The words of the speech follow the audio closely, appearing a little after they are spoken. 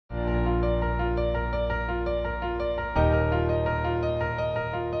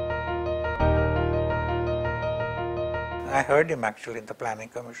I heard him actually in the Planning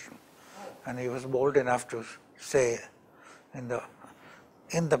Commission, and he was bold enough to say in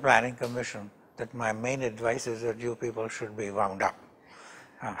the Planning Commission that my main advice is that you people should be wound up.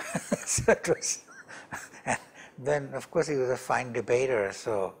 So it was, and then of course he was a fine debater,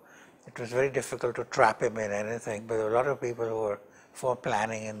 so it was very difficult to trap him in anything, but there were a lot of people who were for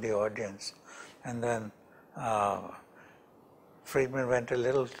planning in the audience. And then Friedman went a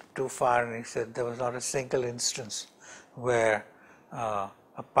little too far, and he said there was not a single instance where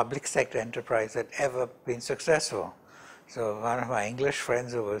a public sector enterprise had ever been successful. So one of my English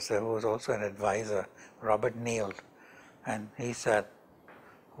friends who was also an advisor, Robert Neal, and he said,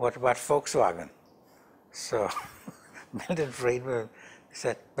 "What about Volkswagen?" So Milton Friedman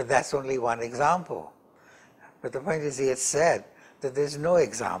said, "But that's only one example." But the point is, he had said that there's no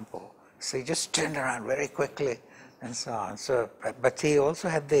example. So he just turned around very quickly and so on. So, but he also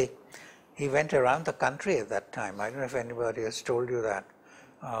had he went around the country at that time. I don't know if anybody has told you that.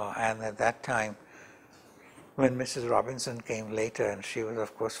 And at that time, when Mrs. Robinson came later, and she was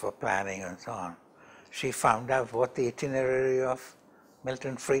of course for planning and so on, she found out what the itinerary of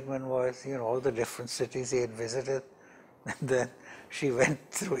Milton Friedman was, all the different cities he had visited. And then she went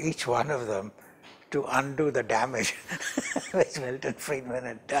through each one of them to undo the damage which Milton Friedman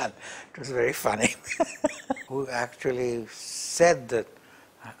had done. It was very funny. Who actually said that,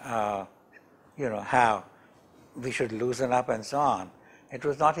 how we should loosen up and so on. It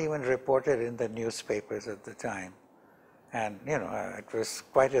was not even reported in the newspapers at the time. And, it was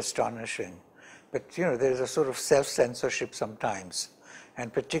quite astonishing. But, there's a sort of self-censorship sometimes.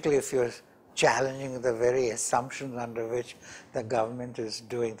 And particularly if you're challenging the very assumptions under which the government is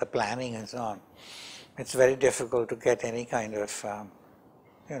doing the planning and so on, it's very difficult to get any kind of,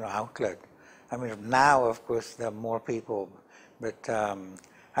 outlet. I mean, now, of course, there are more people, but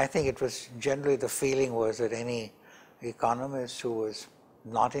I think it was generally the feeling was that any economist who was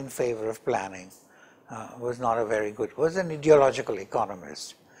not in favor of planning was not a very good, was an ideological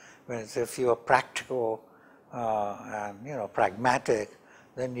economist. Whereas if you are practical and, pragmatic,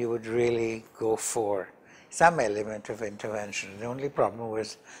 then you would really go for some element of intervention. The only problem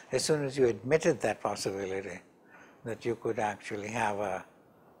was, as soon as you admitted that possibility, that you could actually have a,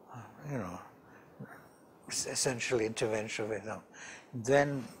 essential interventionism,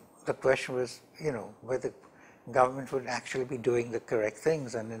 then the question was, whether government would actually be doing the correct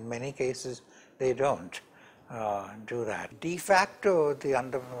things, and in many cases they don't do that. De facto,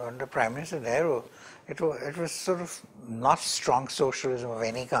 under Prime Minister Nehru, it was sort of not strong socialism of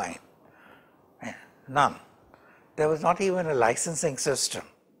any kind. None. There was not even a licensing system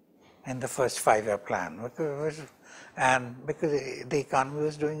in the first 5-year plan, because the economy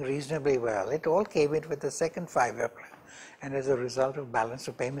was doing reasonably well. It all came in with the second 5-year plan, and as a result of balance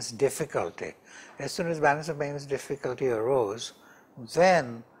of payments difficulty. As soon as balance of payments difficulty arose,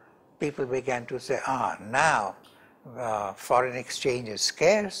 then people began to say, now foreign exchange is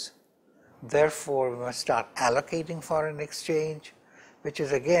scarce, therefore we must start allocating foreign exchange, which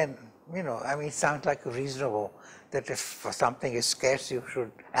is again, it sounds like reasonable that if something is scarce, you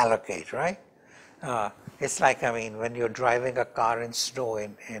should allocate, right? It's like, when you're driving a car in snow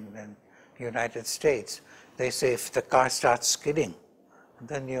in the United States, they say if the car starts skidding,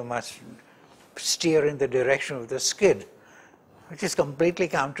 then you must steer in the direction of the skid, which is completely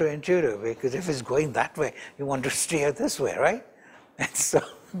counterintuitive, because if it's going that way, you want to steer this way, right? And so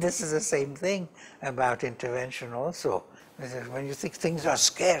this is the same thing about intervention also. When you think things are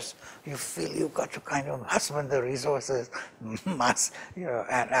scarce, you feel you've got to kind of husband the resources,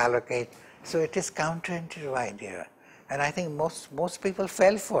 and allocate. So it is counterintuitive idea. And I think most people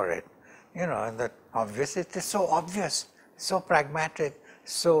fell for it, and that obviously it is so obvious, so pragmatic,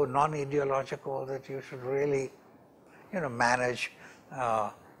 so non-ideological that you should really, manage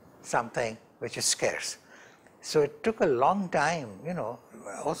something which is scarce. So it took a long time,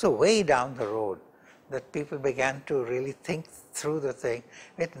 also way down the road, that people began to really think through the thing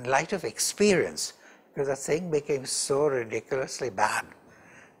in light of experience, because the thing became so ridiculously bad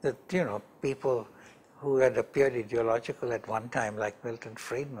that, people who had appeared ideological at one time, like Milton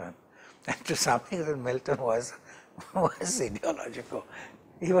Friedman, and to some extent Milton was ideological.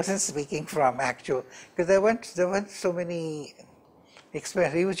 He wasn't speaking from actual, because there weren't so many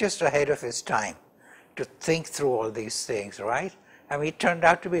experiences. He was just ahead of his time to think through all these things, right? It turned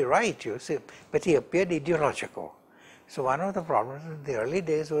out to be right, you see, but he appeared ideological. So one of the problems in the early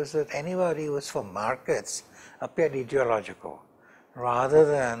days was that anybody who was for markets appeared ideological, rather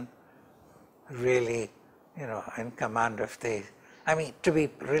than really, in command of to be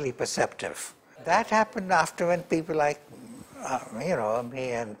really perceptive. That happened after when people like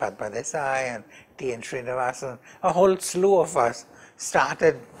me and Padma Desai and T. N. Srinivasan, a whole slew of us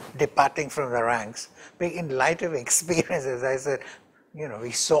started departing from the ranks. In light of experiences, I said,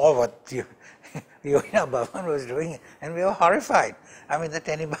 we saw what Yoina Bhavan was doing and we were horrified. I mean, that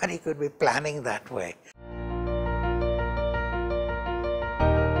anybody could be planning that way.